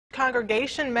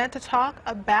Congregation met to talk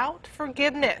about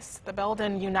forgiveness. The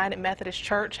Belden United Methodist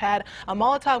Church had a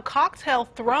Molotov cocktail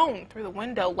thrown through the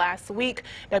window last week.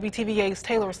 WTVA's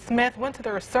Taylor Smith went to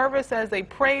their service as they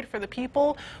prayed for the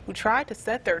people who tried to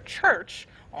set their church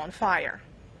on fire.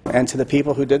 And to the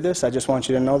people who did this, I just want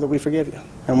you to know that we forgive you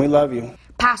and we love you.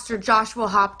 Pastor Joshua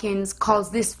Hopkins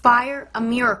calls this fire a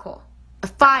miracle. A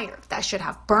fire that should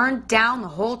have burned down the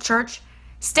whole church,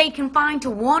 stayed confined to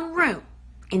one room,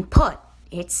 and put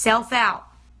itself out.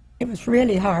 It was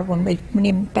really hard when we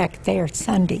went back there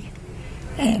Sunday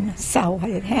and saw what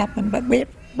had happened, but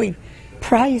we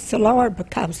praise the Lord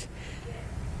because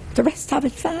the rest of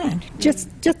it's fine. Just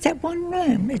that one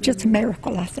room. It's just a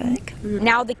miracle, I think.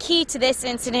 Now the key to this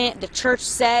incident, the church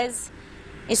says,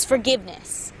 is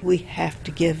forgiveness. We have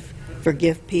to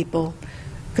forgive people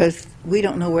because we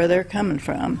don't know where they're coming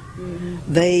from.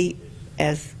 They,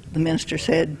 as the minister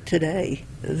said today,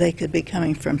 they could be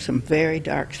coming from some very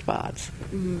dark spots.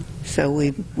 So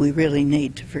we really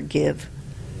need to forgive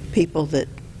people that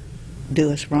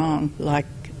do us wrong, like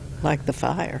the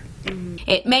fire.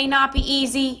 It may not be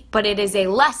easy, but it is a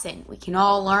lesson we can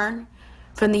all learn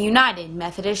from the United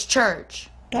Methodist Church.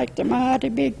 Take the mighty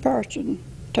big person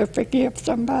to forgive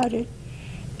somebody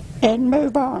and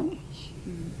move on.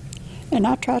 And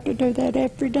I try to do that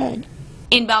every day.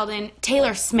 In Belden,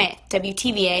 Taylor Smith,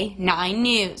 WTVA 9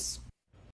 News.